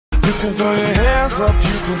You can throw your hands up,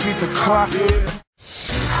 you can beat the clock.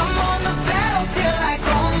 I'm on the battlefield like,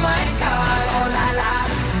 oh my God, oh la la.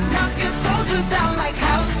 Knocking soldiers down like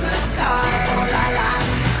house of cards, oh la la.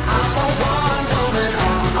 I'm a one-woman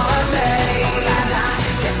army, oh la la.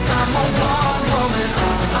 Yes, I'm a one-woman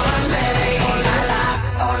army, oh la la,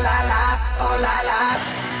 oh la la, oh la la.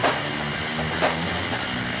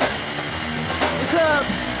 What's up?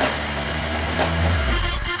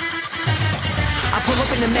 I pull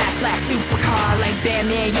up in the Mac black supercar like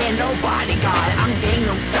Batman, yeah, no bodyguard. I'm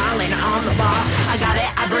Daniel Stalin on the bar. I got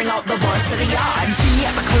it, I bring out the boys to the yard. You see me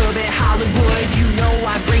at the club in Hollywood, you know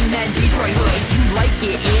I bring that Detroit hood. You like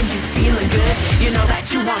it and you feeling good, you know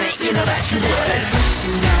that you want it, you know that you would.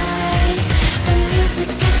 Tonight, the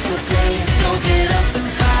music is still playing, so get up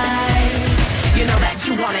and fight. You know that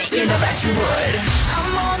you want it, you know that you would.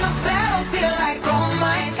 I'm on the battlefield like, oh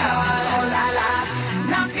my God, oh la la.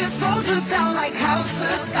 Knocking soldiers down like house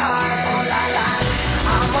of cards, oh la la.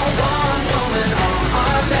 I'm a one-woman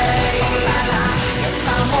army, oh la la. Yes,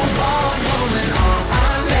 I'm a one-woman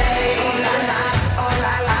army, oh la la, oh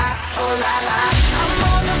la la, oh la la. I'm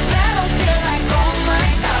on the battlefield like, oh my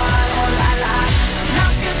God, oh la la.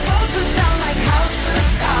 Knocking soldiers down like house of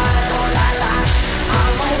cards, oh la la.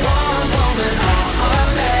 I'm a one-woman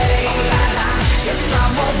army, oh la la. Yes,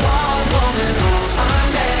 I'm a one-woman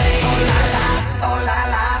army, oh la la, oh la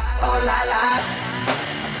la, oh la la.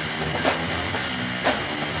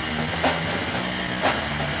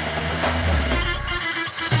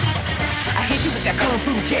 I hit you with that kung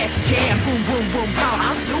fu Jackie Chan, boom boom boom pow.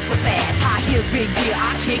 I'm super fast, high heels, big deal.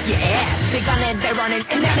 I kick your ass. Stick on it, they're running,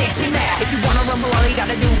 and that makes me mad. If you wanna rumble, all you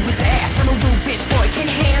gotta do is ask. I'm a rude bitch boy, can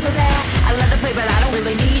you handle that? I love to play, but I don't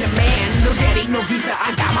really need a man. No daddy, no visa,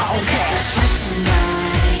 I got my own cash.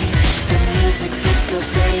 Tonight, the music is still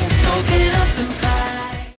playing, so get up and fight.